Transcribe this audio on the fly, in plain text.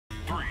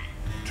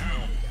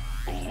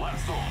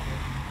Blast off.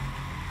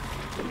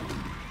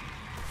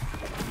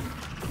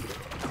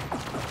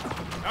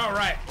 All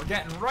right, we're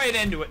getting right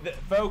into it,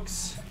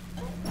 folks.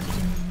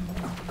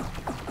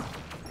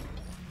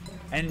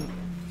 And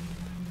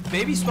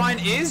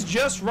BabySpine is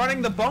just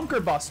running the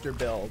Bunker Buster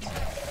build.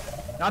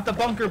 Not the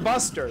Bunker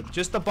Buster,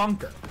 just the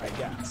Bunker, I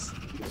guess.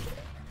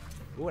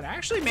 Ooh, and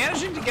actually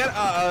managing to get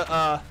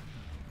a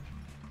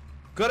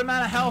good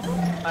amount of health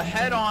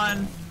ahead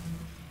on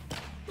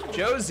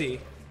Josie.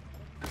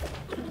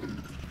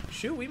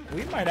 Shoot, we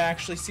might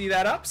actually see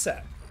that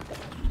upset.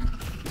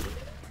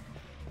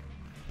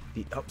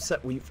 The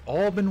upset we've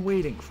all been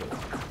waiting for.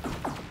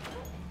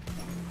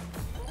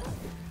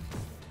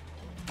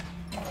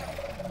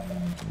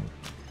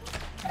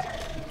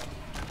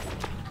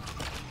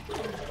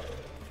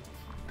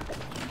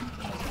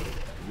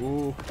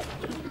 Ooh,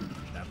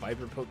 that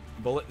Viper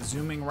bullet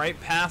zooming right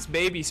past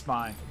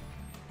BabySpine.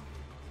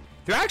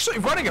 They're actually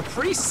running a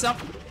pretty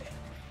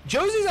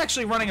Josie's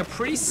actually running a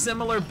pretty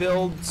similar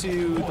build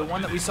to the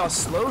one that we saw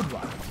Slowed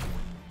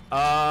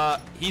run.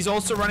 He's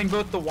also running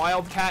both the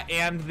Wildcat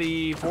and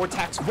the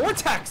Vortex.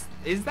 Vortex!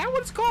 Is that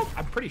what it's called?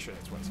 I'm pretty sure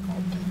that's what it's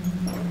called.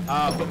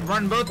 But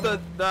run both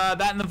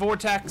that and the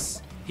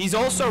Vortex. He's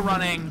also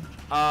running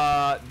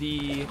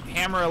the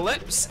Hammer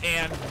Ellipse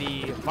and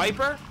the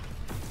Viper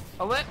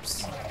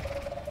Ellipse.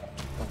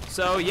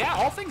 So yeah,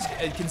 all things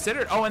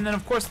considered. Oh, and then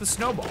of course the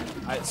Snowball.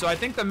 So I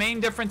think the main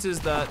difference is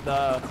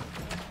the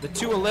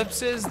two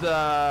ellipses,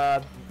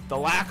 the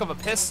lack of a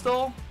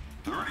pistol.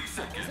 30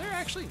 seconds. Is there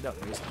actually? No,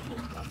 there isn't.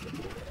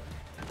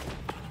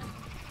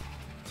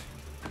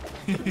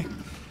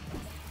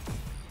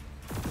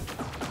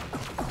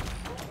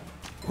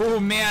 Oh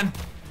man.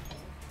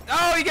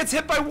 Oh, he gets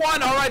hit by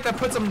one. All right, that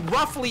puts him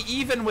roughly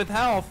even with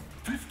health.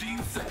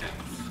 15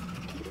 seconds.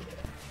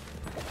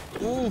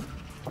 Ooh.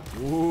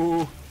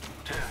 Ooh.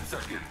 10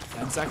 seconds.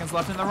 10 seconds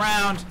left in the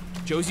round.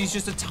 Josie's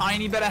just a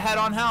tiny bit ahead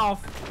on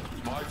health.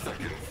 5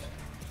 seconds.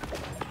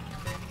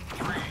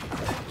 3,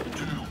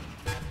 2,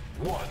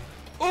 1.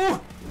 Ooh.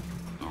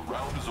 The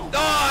round is over.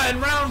 Oh,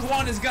 and round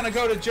one is gonna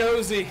go to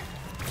Josie.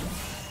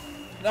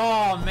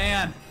 Oh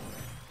man.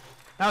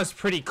 That was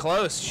pretty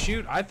close.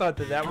 Shoot, I thought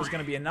that was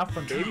gonna be enough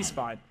from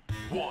BabySpine.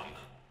 1.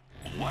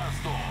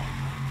 Blast off.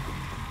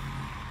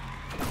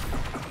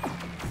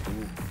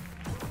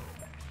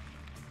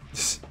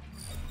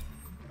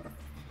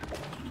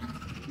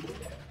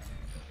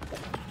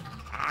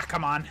 Ah,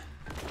 come on.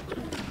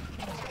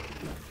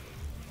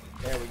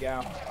 There we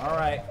go. All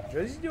right,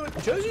 Josie's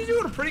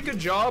doing a pretty good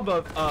job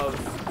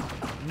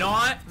of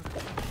not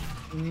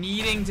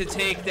needing to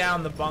take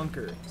down the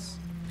bunkers.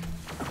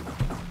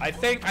 I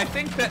think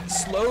that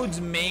Slowed's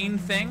main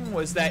thing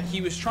was that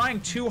he was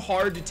trying too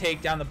hard to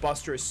take down the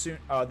bunker as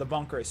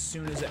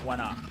soon as it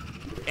went up,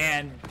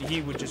 and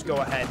he would just go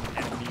ahead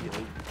and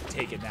immediately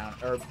take it down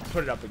or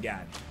put it up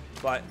again.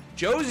 But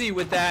Josie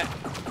with that,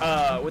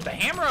 with the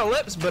Hammer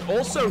Ellipse, but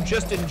also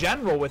just in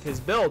general with his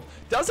build,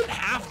 doesn't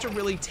have to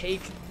really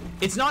take.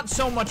 It's not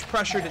so much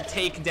pressure to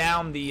take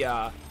down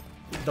the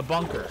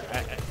bunker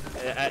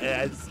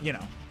as you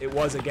know it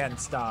was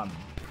against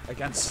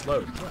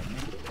Slowed.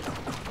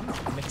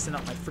 I'm mixing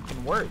up my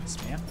freaking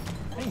words, man.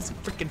 I need some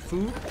freaking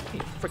food. I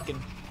need to freaking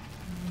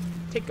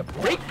take a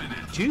break,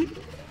 dude.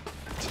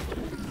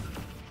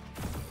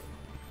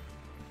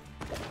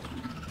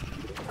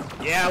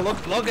 Yeah,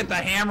 look at the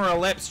Hammer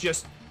Ellipse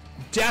just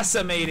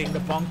decimating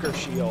the bunker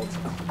shield.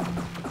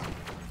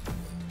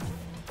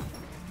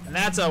 And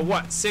that's a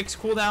what, 6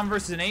 cooldown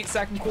versus an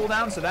 8-second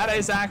cooldown, so that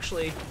is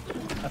actually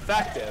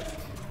effective.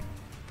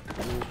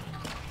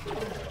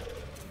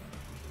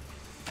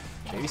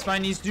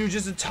 BabySpine needs to do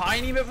just a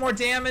tiny bit more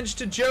damage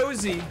to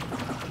Josie.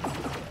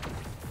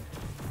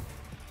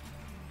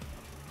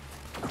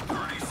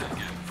 30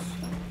 seconds.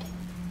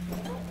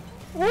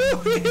 Woo!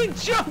 He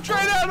jumped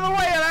right out of the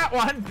way of that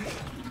one.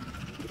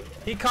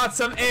 He caught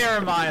some air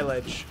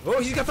mileage.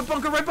 Oh, he's got the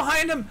bunker right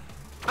behind him.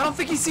 I don't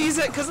think he sees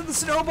it because of the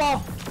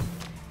snowball.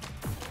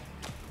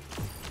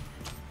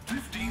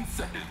 15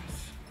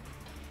 seconds.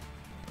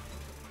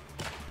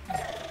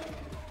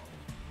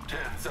 10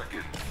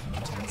 seconds.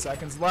 10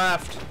 seconds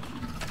left.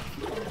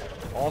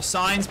 All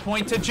signs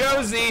point to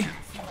Josie.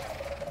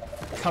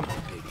 Come on,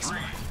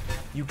 BabySpine.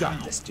 You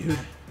got this, dude.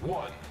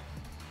 1.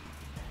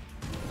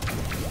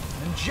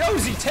 And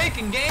Josie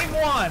taking game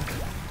 1.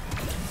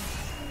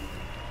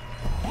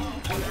 Blue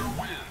player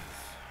wins.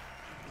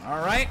 All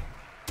right.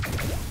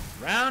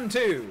 Round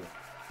 2.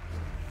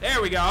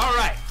 There we go. All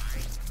right.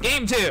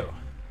 Game 2.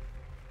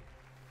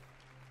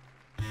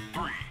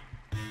 3,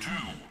 2,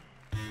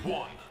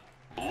 1.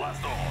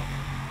 Blast off.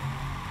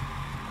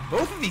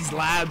 Both of these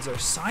labs are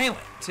silent,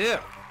 too.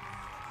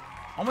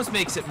 Almost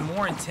makes it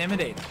more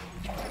intimidating.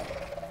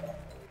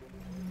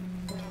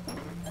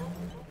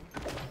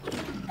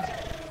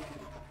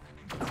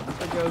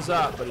 It goes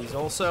up, but he's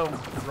also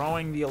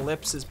throwing the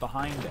ellipses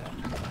behind it.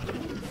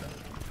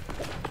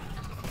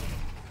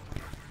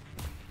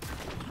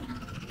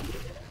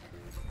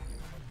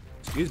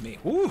 Excuse me.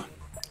 Woo!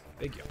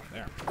 Big yawn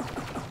there.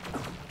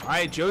 All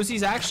right,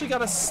 Josie's actually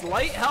got a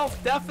slight health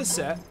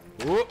deficit.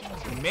 Ooh,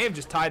 he may have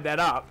just tied that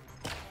up.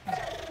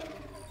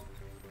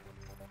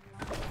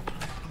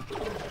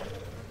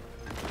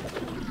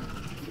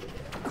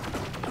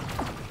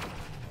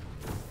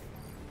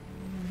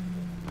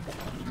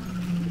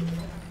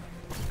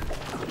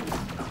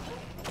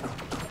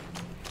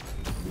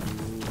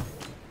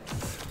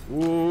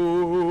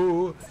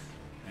 Ooh.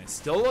 And it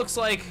still looks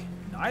like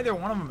neither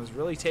one of them has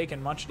really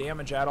taken much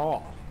damage at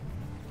all.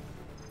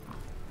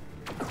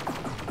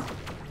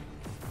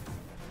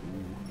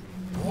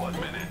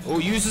 Oh,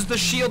 uses the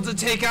shield to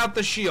take out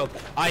the shield.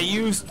 I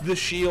used the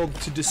shield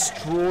to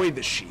destroy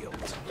the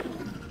shield.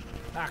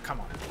 Ah, come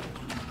on.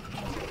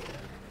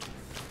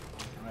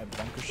 Alright,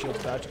 bunker shield's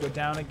about to go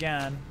down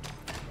again.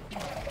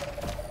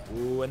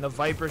 Ooh, and the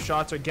Viper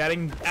shots are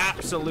getting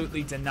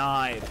absolutely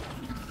denied.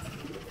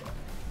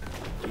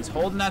 He's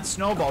holding that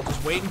snowball,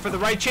 just waiting for the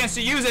right chance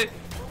to use it.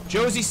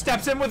 Josie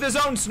steps in with his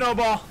own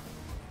snowball.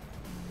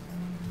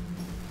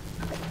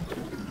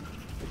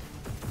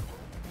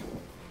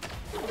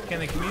 Can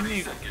the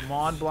community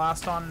mod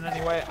blast on in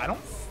any way? I don't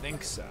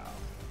think so.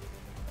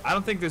 I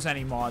don't think there's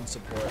any mod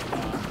support.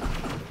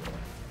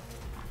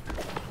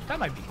 That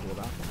might be cool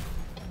though.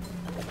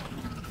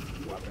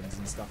 Weapons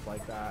and stuff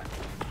like that.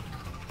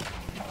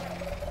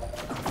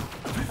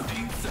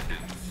 15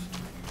 seconds.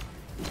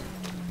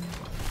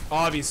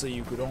 Obviously,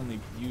 you could only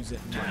use it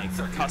in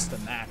like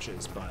custom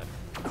matches, but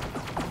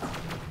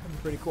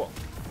pretty cool.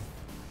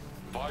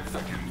 5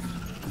 seconds.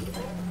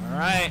 All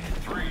right.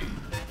 3,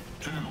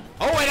 2.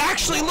 Oh, it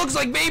actually looks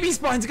like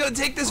BabySpine's gonna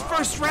take this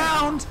first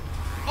round.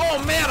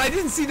 Oh man, I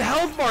didn't see the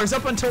health bars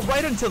up until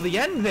right until the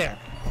end there.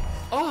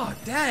 Oh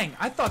dang,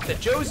 I thought that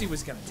Josie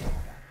was gonna take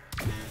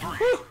that. 3,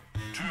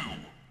 2,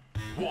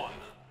 1.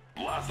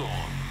 Blast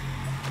on.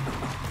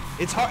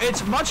 It's hard.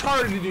 It's much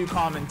harder to do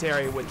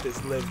commentary with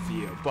this live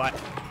view, but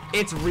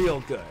it's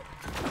real good.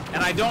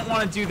 And I don't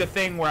want to do the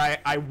thing where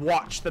I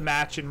watch the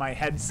match in my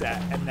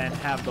headset and then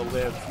have the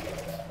live,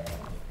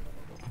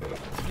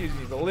 excuse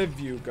me, the live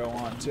view go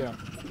on too.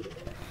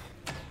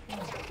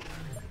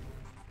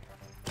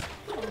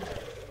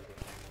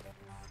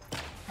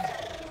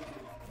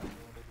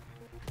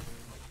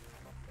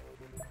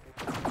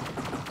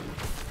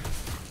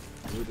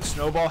 Ooh, the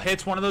snowball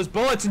hits one of those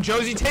bullets and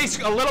Josie takes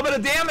a little bit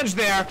of damage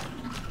there.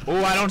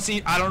 Oh, I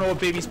don't know what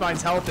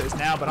BabySpine's health is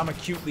now, but I'm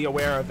acutely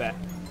aware of it.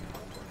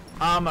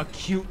 I'm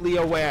acutely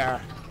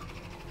aware.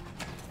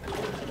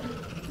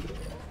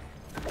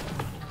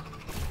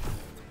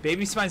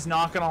 BabySpine's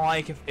not gonna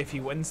like if he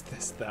wins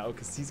this though,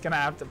 because he's gonna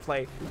have to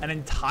play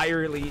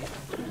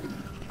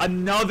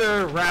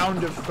another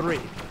round of 3.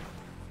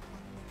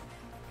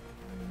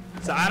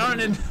 So I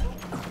don't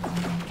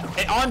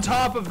on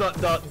top of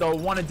the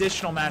one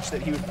additional match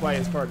that he would play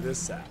as part of this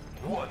set.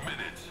 1 minute.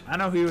 I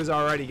know he was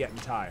already getting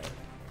tired.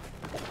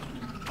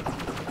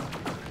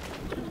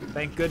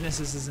 Thank goodness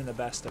this isn't a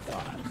best of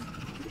 5.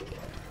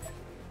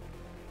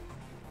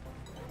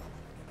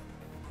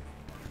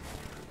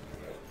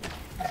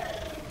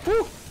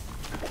 Woo!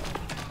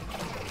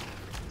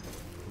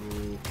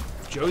 Ooh.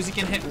 Josie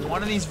can hit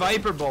one of these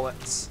Viper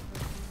bullets.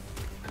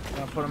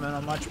 Gonna put him in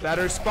a much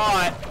better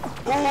spot.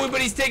 Ooh, but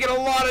he's taking a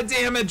lot of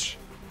damage.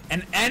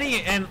 And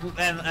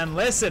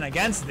listen,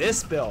 against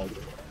this build,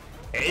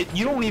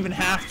 you don't even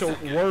have to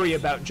worry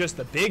about just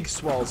the big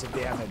swells of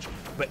damage,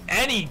 but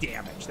any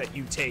damage that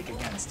you take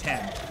against him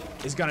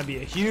is going to be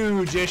a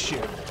huge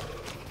issue.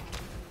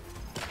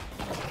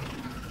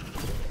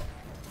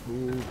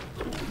 Ooh.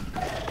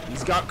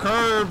 He's got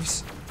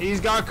curves.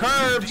 He's got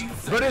curves,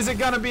 but is it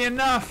going to be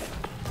enough?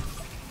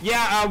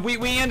 Yeah,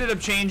 we ended up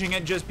changing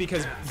it just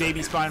because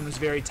BabySpine was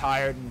very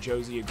tired and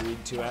Josie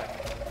agreed to it.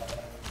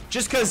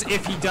 Just because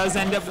if he does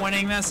end up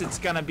winning this, it's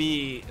going to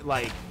be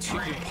like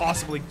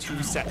possibly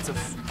 2 sets of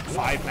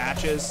 5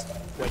 matches,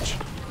 which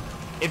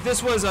if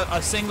this was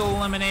a single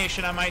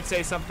elimination, I might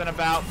say something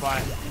about,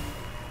 but...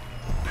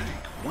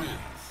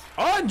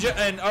 Oh,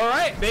 and all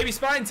right,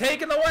 BabySpine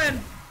taking the win.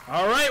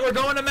 All right, we're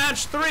going to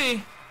match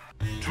 3.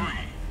 3.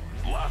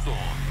 Blast on.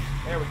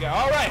 There we go.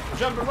 All right, we're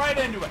jumping right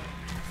into it.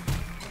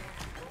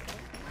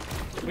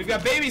 We've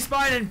got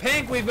BabySpine in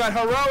pink. We've got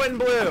Hero in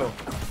blue.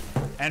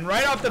 And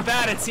right off the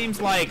bat, it seems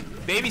like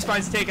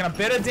BabySpine's taking a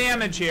bit of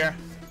damage here.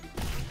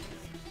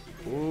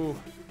 Ooh.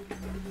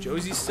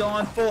 Josie's still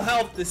on full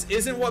health. This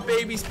isn't what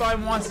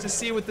BabySpine wants to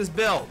see with this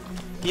build.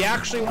 He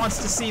actually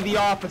wants to see the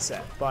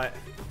opposite, but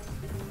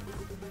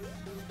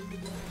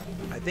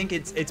I think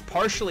it's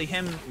partially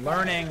him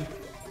learning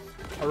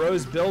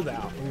Hero's build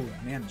out. Ooh,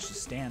 man,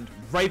 just stand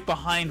right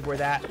behind where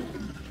that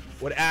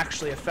would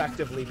actually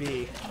effectively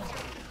be.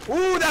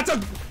 Ooh, that's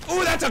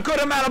a good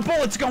amount of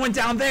bullets going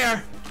down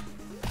there.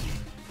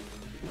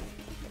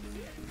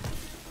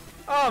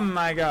 Oh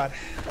my god.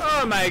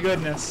 Oh my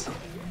goodness.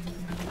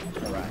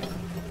 Alright.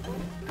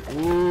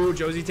 Ooh,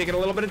 Josie taking a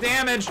little bit of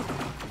damage.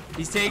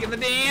 He's taking the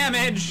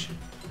damage.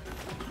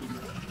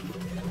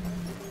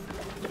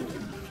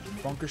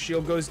 Bunker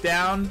shield goes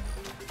down.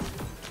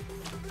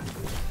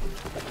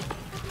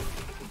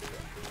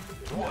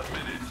 1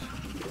 minute.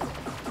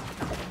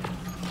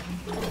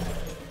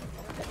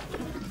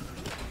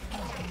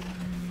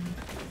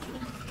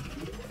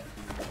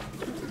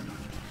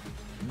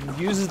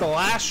 uses the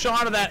last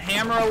shot of that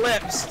hammer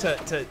ellipse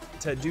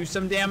to do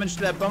some damage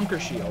to that bunker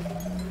shield.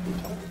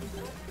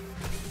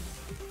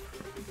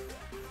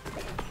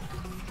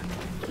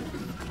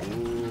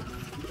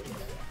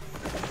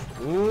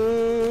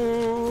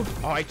 Ooh.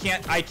 Oh, I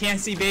can't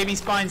see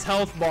BabySpine's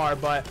health bar,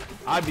 but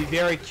I'd be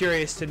very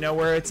curious to know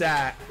where it's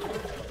at.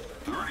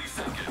 30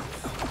 seconds.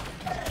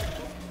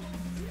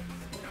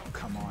 Oh,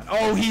 come on.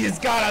 Oh, he's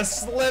got a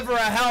sliver of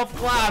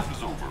health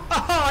left.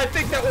 Oh, I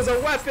think that was a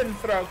weapon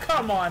throw.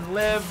 Come on,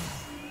 Liv.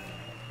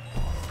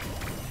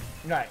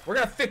 Alright, we're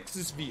gonna fix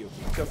this view.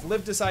 Because if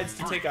Liv decides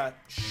to take a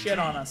shit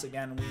on us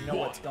again, we know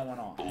what's going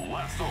on.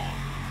 Blast on.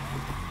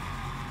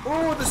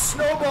 Ooh, the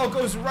snowball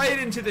goes right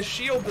into the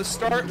shield to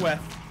start with.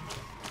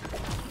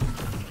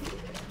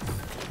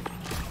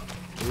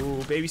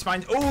 Ooh,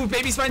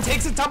 BabySpine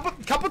takes a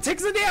couple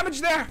ticks of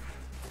damage there.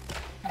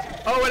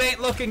 Oh, it ain't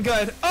looking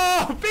good.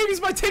 Oh,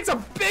 BabySpine takes a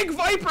big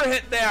Viper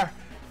hit there.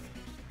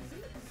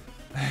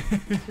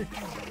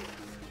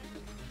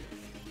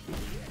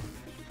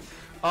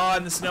 Oh,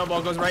 and the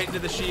snowball goes right into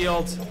the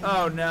shield.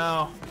 Oh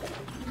no.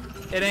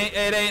 It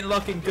ain't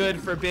looking good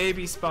for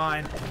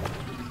BabySpine.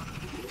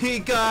 He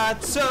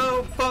got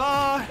so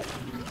far.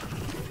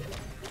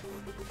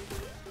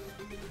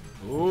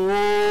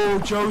 Ooh,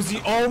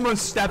 Josie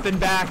almost stepping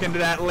back into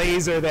that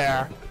laser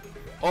there.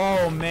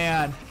 Oh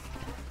man.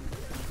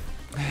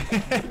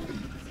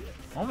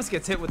 Almost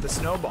gets hit with the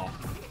snowball.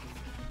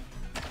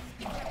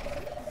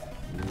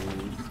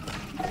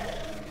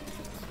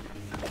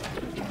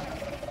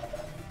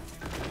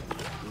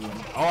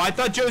 Oh, I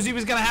thought Josie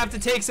was gonna have to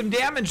take some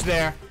damage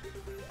there.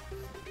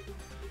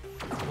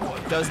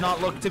 Does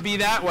not look to be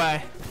that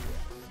way.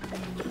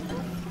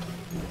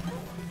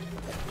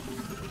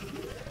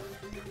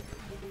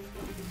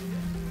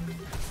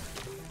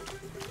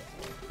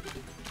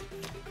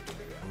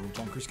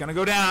 Bunker's gonna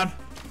go down.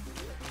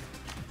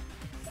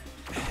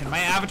 And my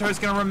avatar's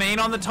gonna remain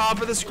on the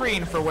top of the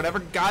screen for whatever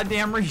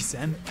goddamn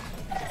reason.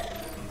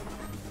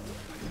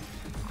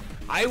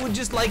 I would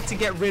just like to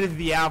get rid of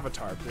the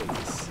avatar,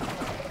 please.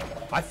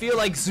 I feel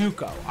like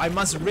Zuko. I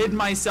must rid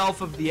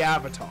myself of the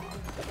avatar.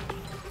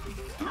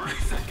 30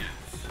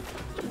 seconds.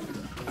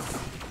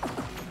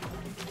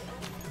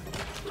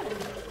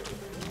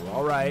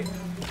 All right.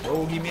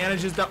 Oh, he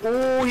manages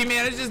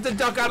to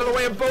duck out of the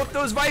way of both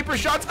those Viper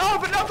shots. Oh,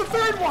 but not the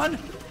third one.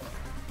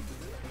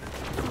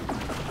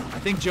 I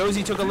think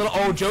Josie took a little.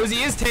 Oh,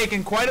 Josie is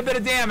taking quite a bit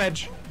of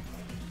damage.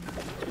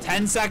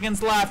 10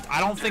 seconds left. I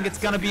don't think it's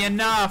gonna be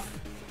enough.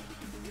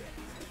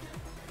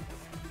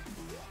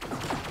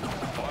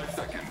 5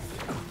 seconds.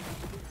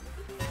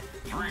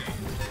 3,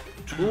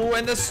 2. Ooh,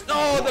 and the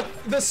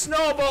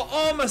snowball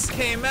almost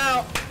came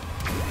out.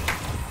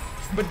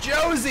 But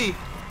Josie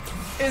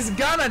is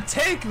gonna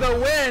take the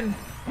win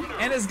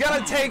and is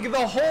gonna take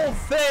the whole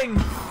thing.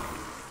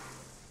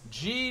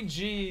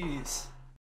 GG's.